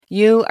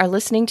You are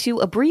listening to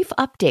a brief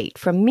update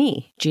from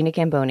me, Gina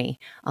Gamboni,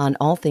 on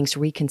All Things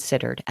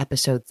Reconsidered,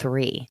 Episode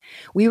 3.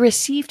 We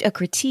received a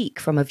critique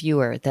from a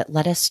viewer that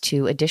led us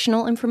to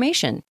additional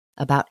information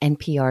about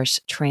NPR's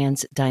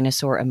trans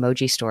dinosaur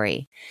emoji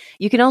story.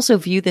 You can also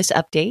view this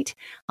update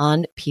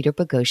on Peter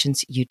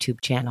Boghossian's YouTube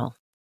channel.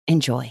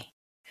 Enjoy.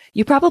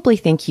 You probably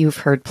think you've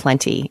heard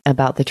plenty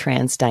about the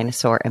trans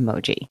dinosaur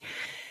emoji,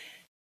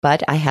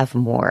 but I have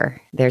more.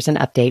 There's an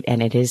update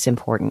and it is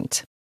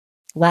important.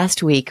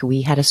 Last week,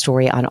 we had a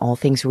story on All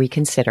Things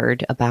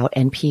Reconsidered about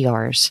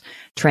NPR's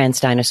trans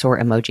dinosaur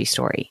emoji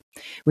story.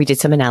 We did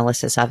some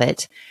analysis of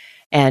it,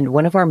 and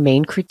one of our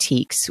main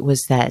critiques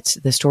was that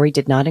the story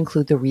did not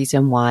include the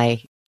reason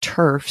why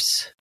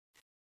TERFs,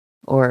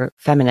 or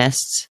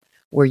feminists,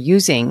 were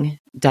using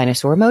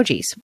dinosaur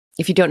emojis.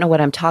 If you don't know what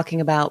I'm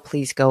talking about,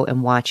 please go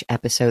and watch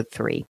episode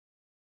 3.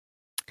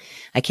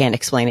 I can't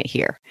explain it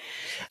here.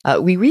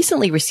 We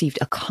recently received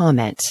a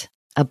comment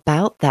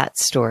about that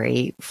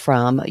story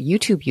from a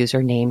YouTube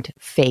user named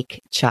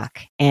Fake Chuck,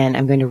 and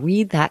I'm going to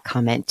read that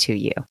comment to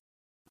you.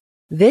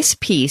 This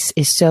piece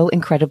is so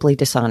incredibly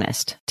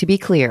dishonest. To be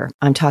clear,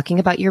 I'm talking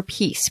about your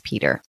piece,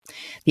 Peter.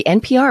 The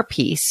NPR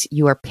piece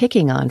you are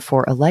picking on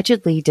for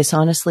allegedly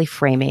dishonestly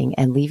framing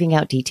and leaving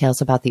out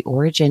details about the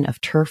origin of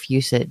TERF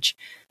usage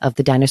of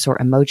the dinosaur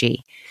emoji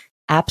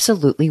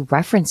absolutely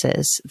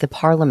references the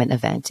Parliament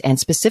event and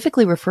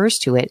specifically refers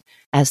to it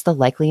as the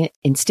likely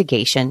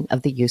instigation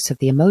of the use of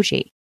the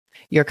emoji.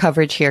 Your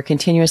coverage here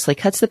continuously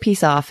cuts the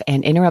piece off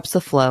and interrupts the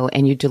flow,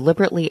 and you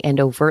deliberately and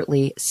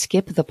overtly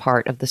skip the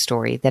part of the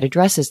story that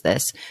addresses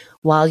this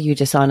while you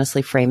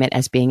dishonestly frame it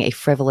as being a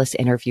frivolous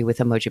interview with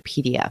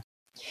Emojipedia.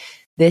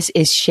 This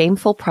is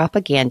shameful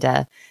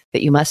propaganda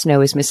that you must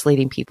know is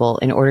misleading people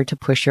in order to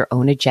push your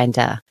own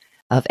agenda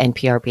of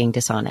NPR being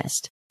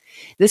dishonest.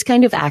 This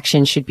kind of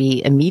action should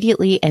be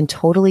immediately and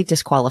totally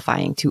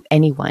disqualifying to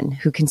anyone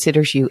who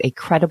considers you a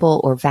credible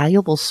or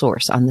valuable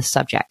source on this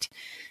subject.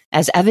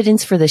 As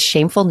evidence for this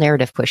shameful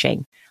narrative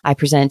pushing, I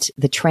present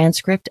the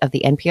transcript of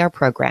the NPR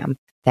program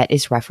that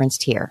is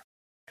referenced here.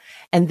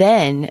 And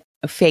then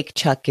Fake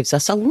Chuck gives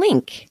us a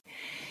link,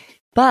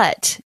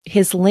 but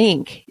his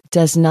link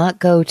does not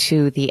go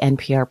to the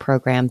NPR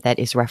program that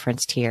is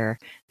referenced here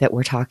that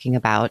we're talking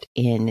about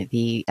in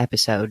the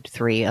episode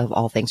 3 of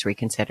All Things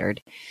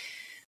Reconsidered.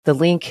 The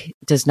link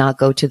does not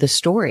go to the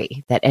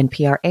story that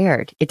NPR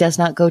aired. It does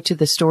not go to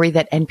the story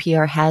that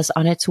NPR has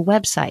on its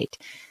website.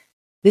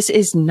 This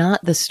is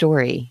not the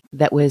story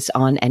that was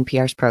on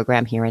NPR's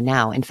program Here and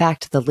Now. In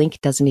fact, the link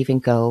doesn't even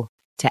go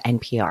to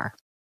NPR.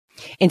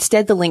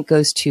 Instead, the link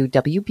goes to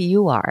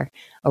WBUR,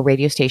 a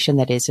radio station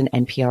that is an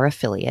NPR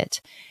affiliate,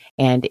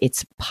 and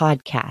its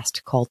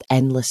podcast called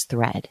Endless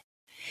Thread.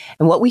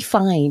 And what we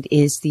find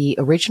is the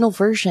original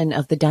version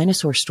of the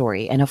dinosaur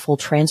story and a full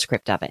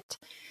transcript of it.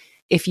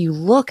 If you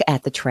look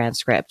at the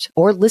transcript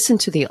or listen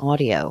to the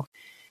audio,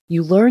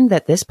 you learn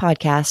that this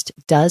podcast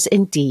does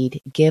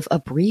indeed give a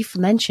brief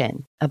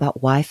mention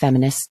about why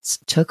feminists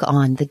took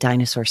on the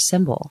dinosaur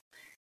symbol,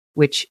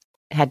 which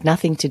had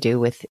nothing to do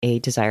with a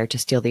desire to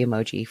steal the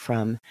emoji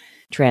from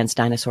trans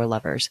dinosaur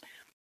lovers.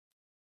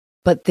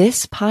 But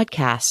this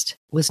podcast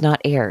was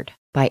not aired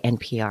by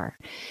NPR.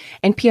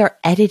 NPR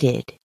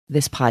edited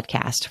this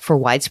podcast for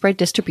widespread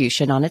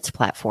distribution on its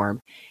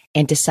platform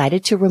and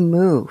decided to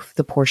remove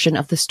the portion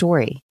of the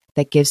story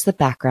that gives the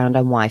background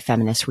on why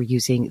feminists were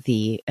using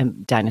the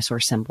dinosaur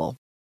symbol.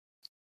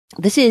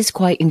 This is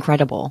quite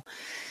incredible.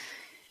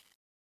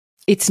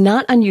 It's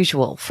not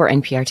unusual for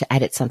NPR to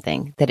edit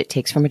something that it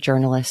takes from a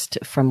journalist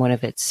from one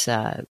of its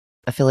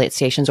affiliate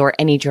stations, or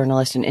any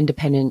journalist, an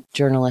independent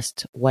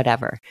journalist,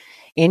 whatever.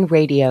 In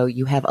radio,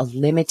 you have a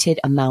limited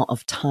amount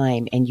of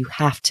time and you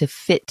have to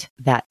fit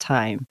that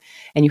time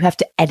and you have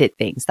to edit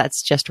things.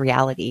 That's just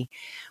reality.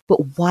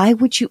 But why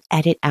would you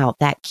edit out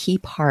that key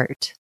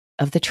part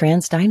of the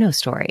trans dino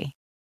story?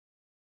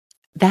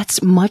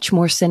 That's much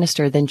more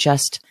sinister than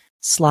just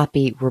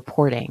sloppy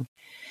reporting.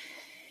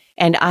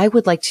 And I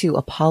would like to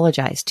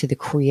apologize to the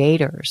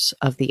creators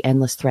of the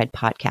Endless Thread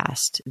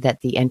podcast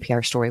that the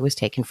NPR story was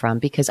taken from,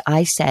 because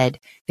I said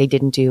they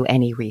didn't do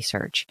any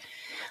research.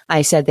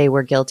 I said they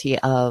were guilty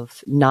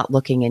of not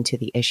looking into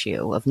the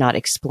issue, of not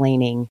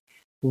explaining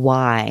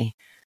why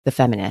the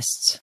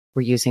feminists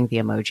were using the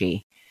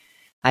emoji.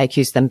 I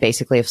accused them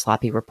basically of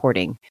sloppy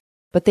reporting.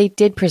 But they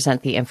did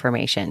present the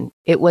information.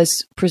 It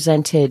was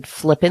presented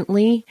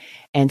flippantly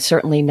and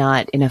certainly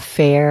not in a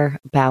fair,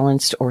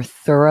 balanced, or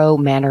thorough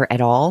manner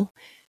at all.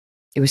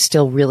 It was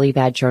still really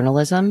bad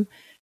journalism,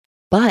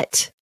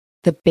 but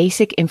the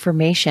basic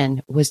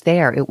information was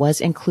there. It was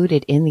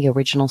included in the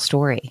original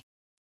story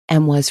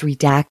and was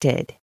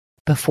redacted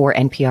before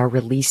NPR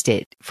released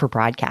it for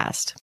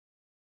broadcast.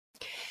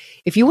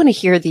 If you want to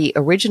hear the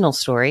original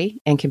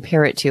story and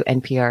compare it to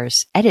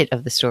NPR's edit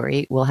of the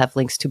story, we'll have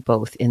links to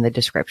both in the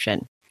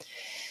description.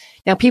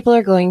 Now, people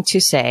are going to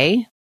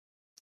say,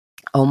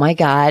 oh my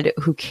God,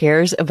 who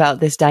cares about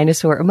this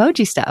dinosaur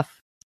emoji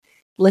stuff?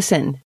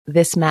 Listen,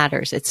 this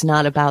matters. It's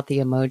not about the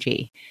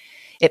emoji.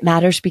 It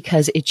matters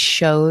because it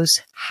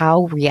shows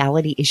how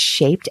reality is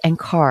shaped and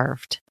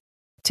carved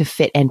to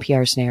fit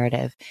NPR's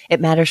narrative.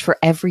 It matters for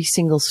every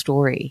single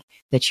story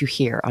that you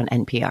hear on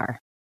NPR.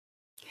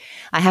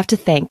 I have to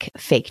thank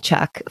Fake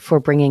Chuck for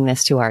bringing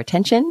this to our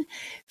attention.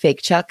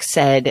 Fake Chuck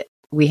said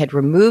we had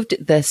removed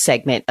the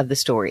segment of the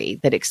story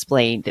that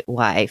explained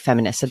why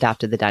feminists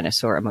adopted the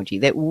dinosaur emoji,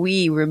 that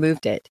we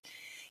removed it.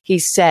 He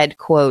said,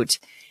 quote,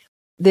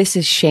 "This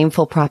is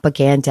shameful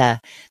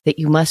propaganda that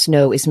you must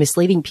know is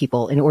misleading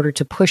people in order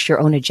to push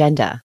your own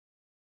agenda."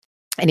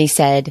 And he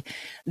said,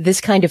 "This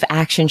kind of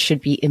action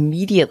should be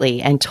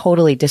immediately and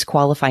totally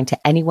disqualifying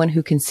to anyone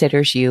who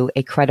considers you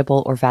a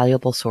credible or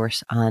valuable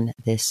source on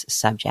this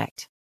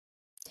subject."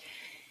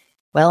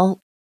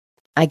 Well,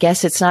 I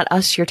guess it's not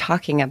us you're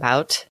talking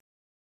about.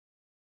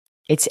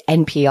 It's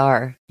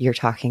NPR you're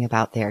talking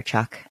about there,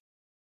 Chuck.